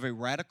to have a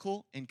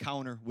radical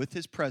encounter with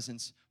his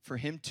presence for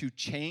him to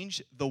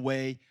change the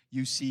way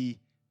you see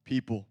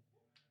people.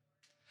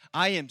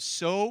 I'm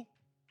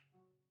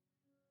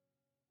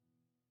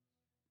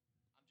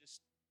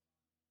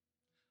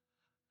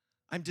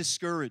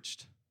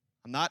discouraged.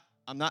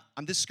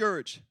 I'm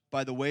discouraged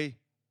by the way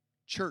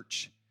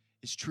church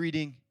is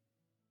treating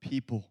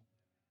people.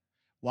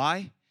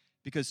 Why?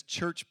 Because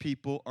church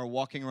people are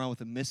walking around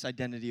with a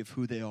misidentity of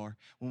who they are.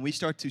 When we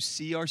start to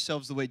see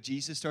ourselves the way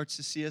Jesus starts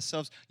to see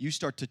ourselves, you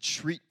start to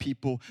treat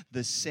people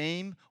the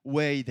same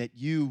way that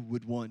you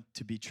would want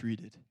to be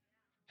treated.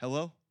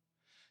 Hello?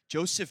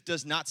 Joseph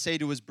does not say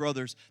to his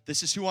brothers,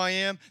 this is who I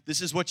am,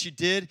 this is what you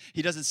did.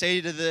 He doesn't say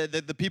to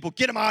the people,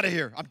 get him out of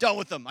here. I'm done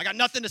with them. I got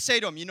nothing to say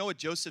to him. You know what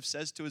Joseph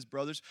says to his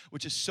brothers,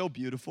 which is so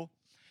beautiful?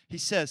 He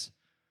says,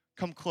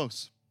 come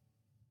close.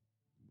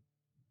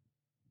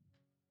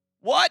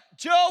 What,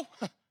 Joe?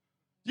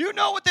 You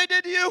know what they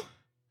did to you?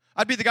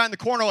 I'd be the guy in the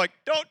corner like,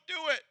 don't do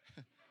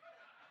it.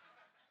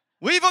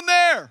 Leave them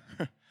there.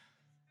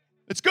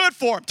 It's good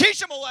for him.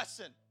 Teach him a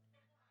lesson.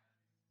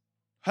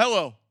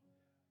 Hello.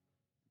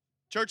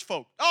 Church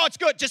folk. Oh, it's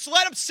good. Just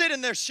let them sit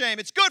in their shame.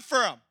 It's good for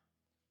them.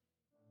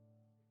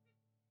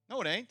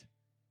 No, it ain't.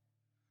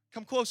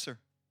 Come closer.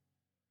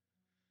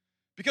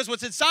 Because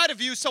what's inside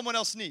of you, someone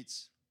else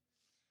needs.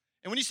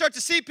 And when you start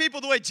to see people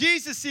the way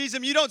Jesus sees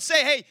them, you don't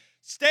say, hey,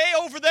 stay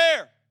over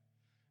there.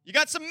 You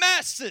got some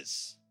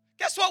messes.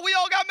 Guess what? We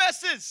all got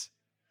messes.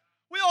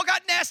 We all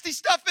got nasty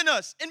stuff in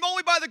us. And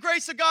only by the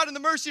grace of God and the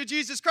mercy of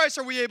Jesus Christ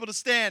are we able to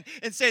stand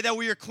and say that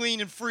we are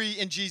clean and free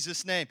in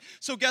Jesus' name.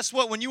 So guess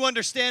what? When you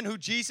understand who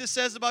Jesus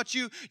says about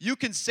you, you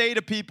can say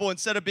to people,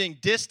 instead of being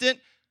distant,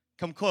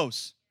 come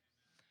close.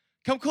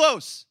 Come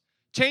close.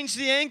 Change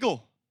the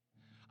angle.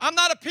 I'm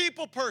not a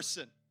people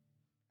person.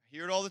 I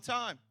hear it all the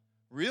time.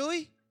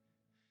 Really?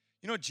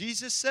 You know what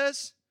Jesus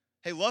says?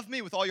 Hey, love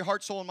me with all your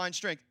heart, soul, and mind,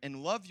 strength,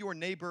 and love your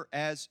neighbor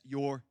as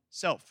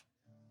yourself.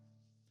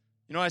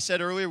 You know what I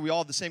said earlier? We all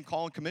have the same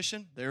call and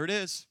commission. There it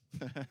is.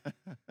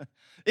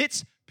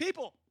 It's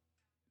people.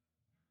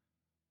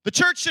 The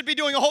church should be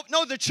doing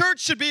the church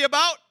should be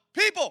about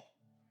people.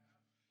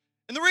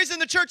 And the reason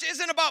the church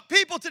isn't about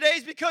people today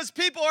is because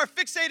people are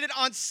fixated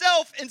on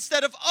self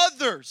instead of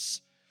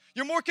others.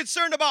 You're more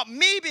concerned about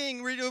me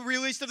being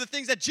released of the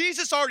things that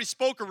Jesus already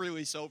spoke a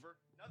release over.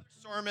 Another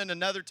sermon,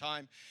 another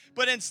time.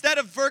 But instead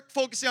of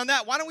focusing on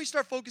that, why don't we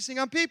start focusing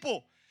on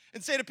people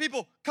and say to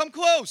people, come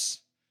close,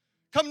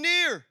 come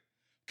near.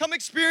 Come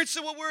experience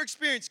what we're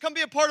experiencing. Come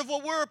be a part of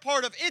what we're a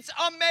part of. It's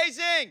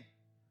amazing.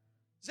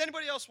 Does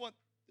anybody else want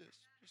this?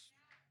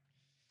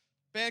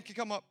 Band can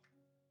come up.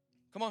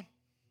 Come on.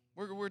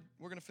 We're going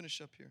to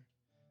finish up here.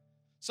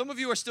 Some of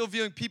you are still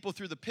viewing people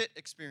through the pit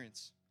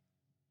experience.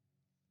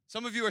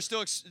 Some of you are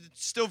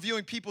still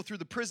viewing people through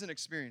the prison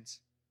experience.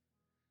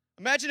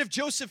 Imagine if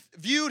Joseph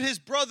viewed his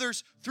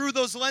brothers through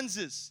those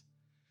lenses.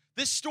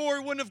 This story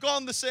wouldn't have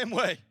gone the same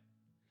way.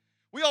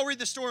 We all read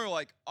the story and we're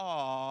like,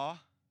 "Aw."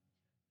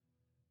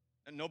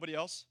 And nobody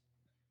else?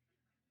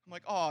 I'm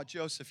like, "Aw,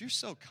 Joseph, you're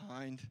so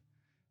kind." Did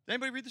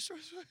anybody read the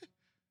story?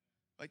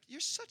 Like,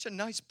 "You're such a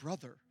nice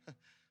brother."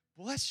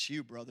 Bless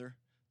you, brother.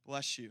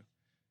 Bless you.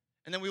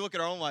 And then we look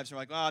at our own lives and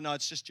we're like, "Oh, no,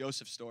 it's just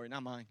Joseph's story,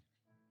 not mine."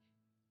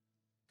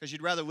 Because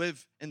you'd rather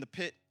live in the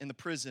pit, in the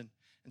prison,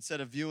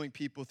 instead of viewing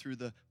people through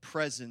the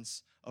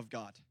presence of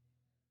God.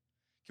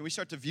 Can we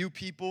start to view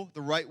people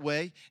the right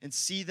way and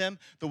see them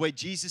the way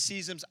Jesus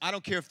sees them? I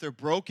don't care if they're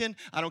broken.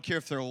 I don't care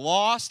if they're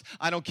lost.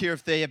 I don't care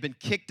if they have been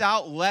kicked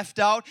out, left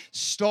out.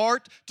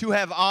 Start to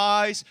have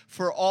eyes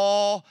for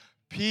all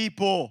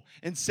people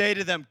and say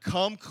to them,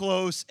 "Come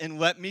close and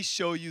let me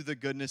show you the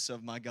goodness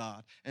of my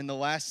God." And the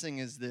last thing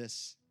is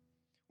this.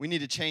 We need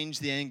to change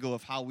the angle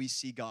of how we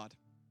see God.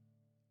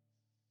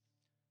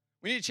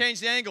 We need to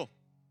change the angle.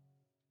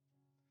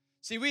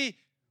 See, we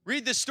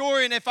read this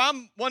story, and if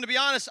I'm one to be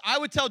honest, I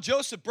would tell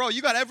Joseph, "Bro,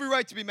 you got every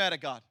right to be mad at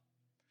God.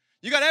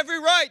 You got every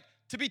right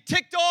to be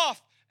ticked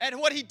off at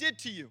what he did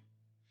to you.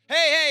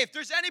 Hey, if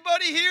there's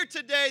anybody here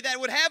today that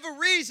would have a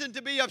reason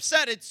to be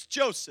upset, it's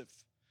Joseph.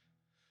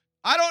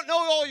 I don't know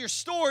all your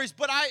stories,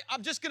 but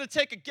I'm just going to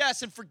take a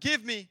guess, and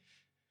forgive me.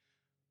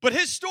 But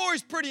his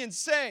story's pretty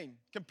insane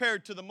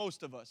compared to the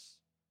most of us.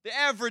 The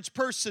average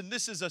person,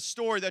 this is a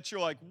story that you're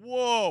like,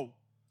 whoa.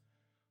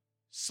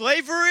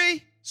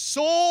 Slavery,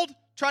 sold,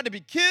 tried to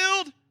be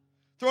killed,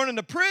 thrown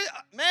into prison.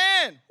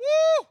 Man,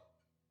 woo!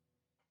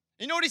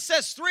 You know what he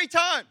says 3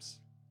 times?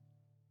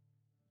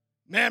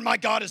 Man, my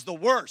God is the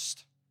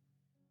worst.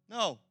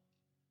 No.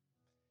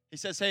 He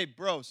says, hey,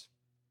 bros,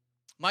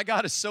 my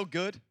God is so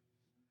good.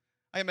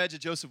 I imagine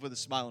Joseph with a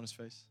smile on his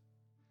face.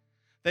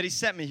 That he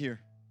sent me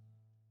here.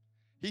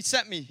 He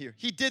sent me here.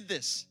 He did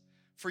this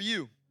for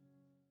you.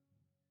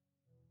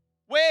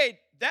 Wait,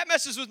 that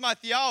messes with my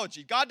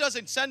theology. God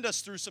doesn't send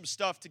us through some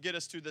stuff to get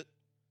us to the...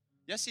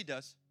 Yes, he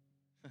does.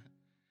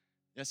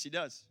 Yes, he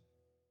does.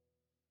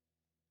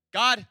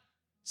 God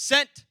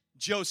sent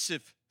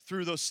Joseph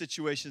through those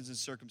situations and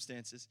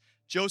circumstances.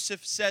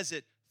 Joseph says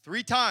it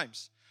 3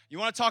 times. You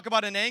want to talk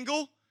about an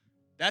angle?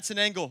 That's an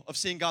angle of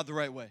seeing God the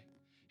right way.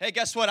 Hey,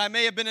 guess what? I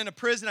may have been in a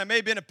prison, I may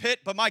have been in a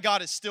pit, but my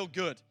God is still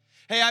good.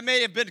 Hey, I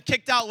may have been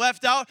kicked out,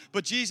 left out,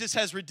 but Jesus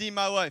has redeemed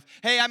my life.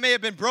 Hey, I may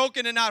have been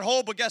broken and not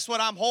whole, but guess what?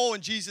 I'm whole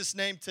in Jesus'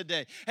 name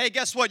today. Hey,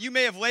 guess what? You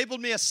may have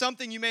labeled me as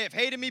something. You may have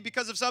hated me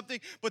because of something,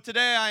 but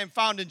today I am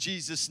found in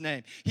Jesus'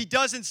 name. He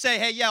doesn't say,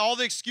 hey, yeah, all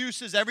the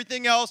excuses,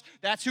 everything else,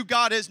 that's who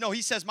God is. No,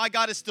 he says, my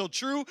God is still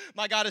true.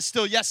 My God is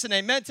still yes and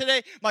amen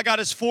today. My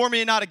God is for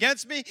me and not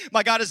against me.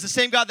 My God is the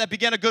same God that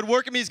began a good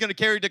work in me. He's going to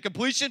carry it to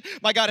completion.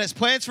 My God has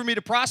plans for me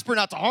to prosper,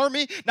 not to harm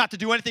me, not to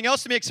do anything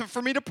else to me except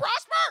for me to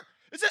prosper.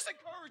 Is this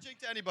encouraging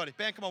to anybody?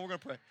 Band, come on, we're going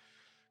to pray.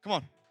 Come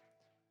on.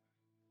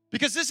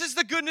 Because this is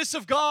the goodness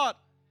of God.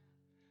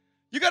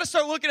 You got to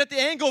start looking at the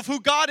angle of who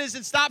God is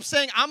and stop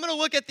saying, I'm going to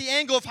look at the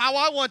angle of how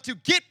I want to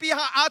get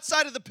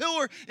outside of the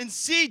pillar and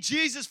see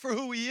Jesus for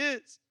who he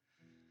is.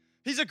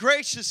 He's a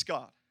gracious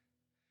God.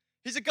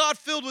 He's a God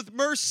filled with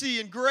mercy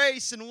and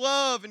grace and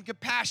love and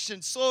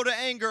compassion, slow to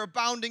anger,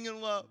 abounding in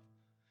love.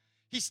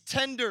 He's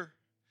tender.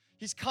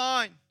 He's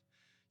kind.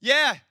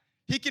 Yeah,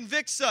 he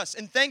convicts us,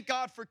 and thank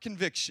God for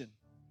conviction.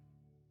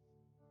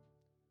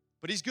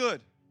 But he's good.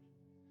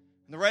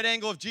 And the right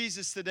angle of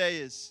Jesus today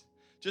is,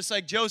 just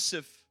like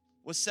Joseph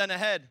was sent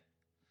ahead,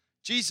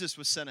 Jesus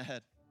was sent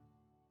ahead.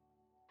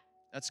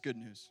 That's good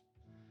news.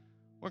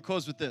 We're going to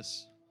close with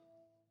this.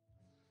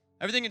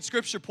 Everything in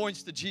Scripture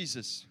points to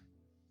Jesus.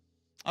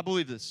 I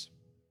believe this.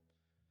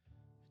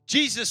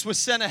 Jesus was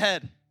sent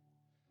ahead.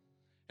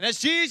 And as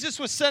Jesus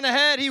was sent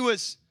ahead, he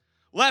was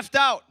left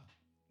out.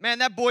 Man,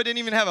 that boy didn't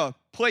even have a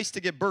place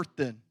to get birthed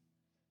in.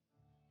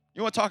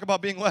 You want to talk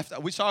about being left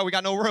out? We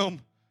got no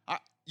room.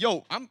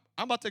 I'm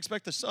about to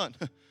expect a son.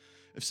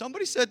 If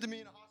somebody said to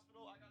me in a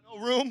hospital, I got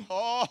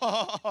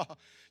no room,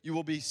 you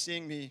will be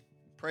seeing me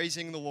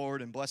praising the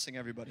Lord and blessing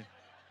everybody.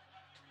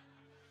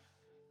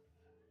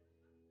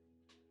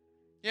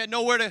 He had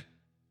nowhere to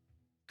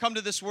come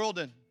to this world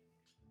in.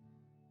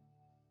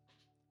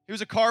 He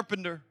was a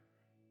carpenter.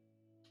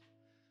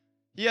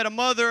 He had a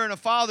mother and a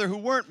father who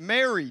weren't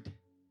married.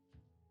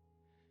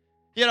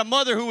 He had a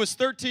mother who was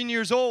 13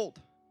 years old.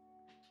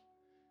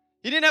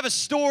 He didn't have a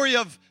story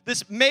of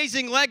this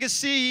amazing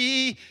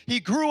legacy. He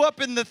grew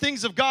up in the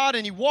things of God,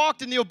 and he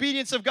walked in the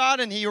obedience of God,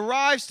 and he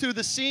arrives to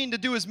the scene to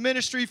do his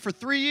ministry for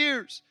 3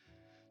 years,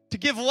 to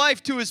give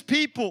life to his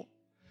people,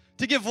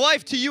 to give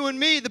life to you and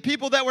me, the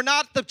people that were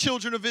not the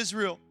children of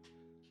Israel.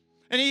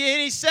 And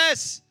he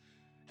says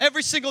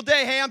every single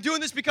day, hey, I'm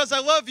doing this because I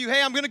love you.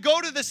 Hey, I'm going to go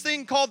to this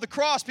thing called the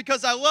cross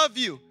because I love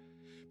you.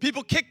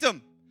 People kicked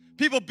him.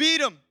 People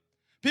beat him.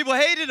 People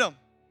hated him.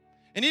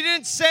 And he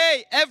didn't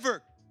say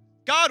ever,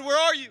 God, where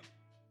are you?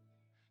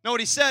 No, what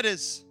he said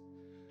is,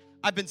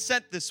 I've been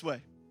sent this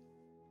way.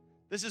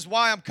 This is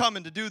why I'm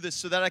coming to do this,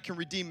 so that I can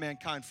redeem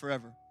mankind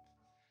forever.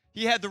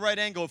 He had the right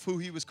angle of who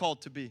he was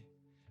called to be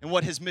and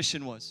what his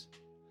mission was.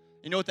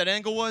 You know what that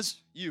angle was?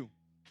 You.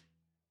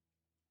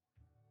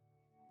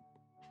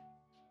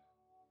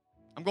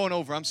 I'm going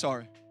over, I'm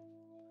sorry.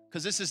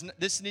 Because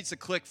this needs to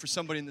click for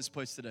somebody in this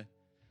place today.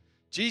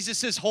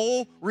 Jesus'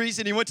 whole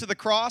reason he went to the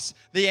cross,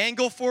 the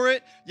angle for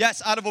it,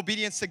 yes, out of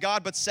obedience to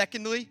God, but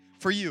secondly,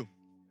 for you.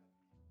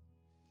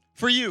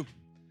 For you.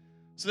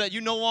 So that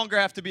you no longer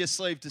have to be a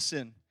slave to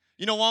sin.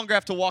 You no longer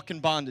have to walk in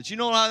bondage. You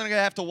no longer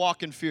have to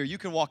walk in fear. You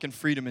can walk in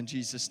freedom in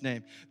Jesus'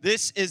 name.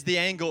 This is the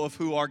angle of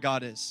who our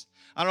God is.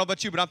 I don't know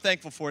about you, but I'm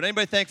thankful for it.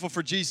 Anybody thankful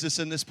for Jesus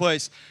in this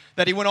place?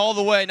 That he went all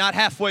the way, not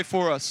halfway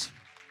for us.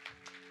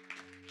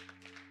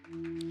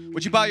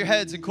 Would you bow your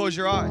heads and close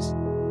your eyes?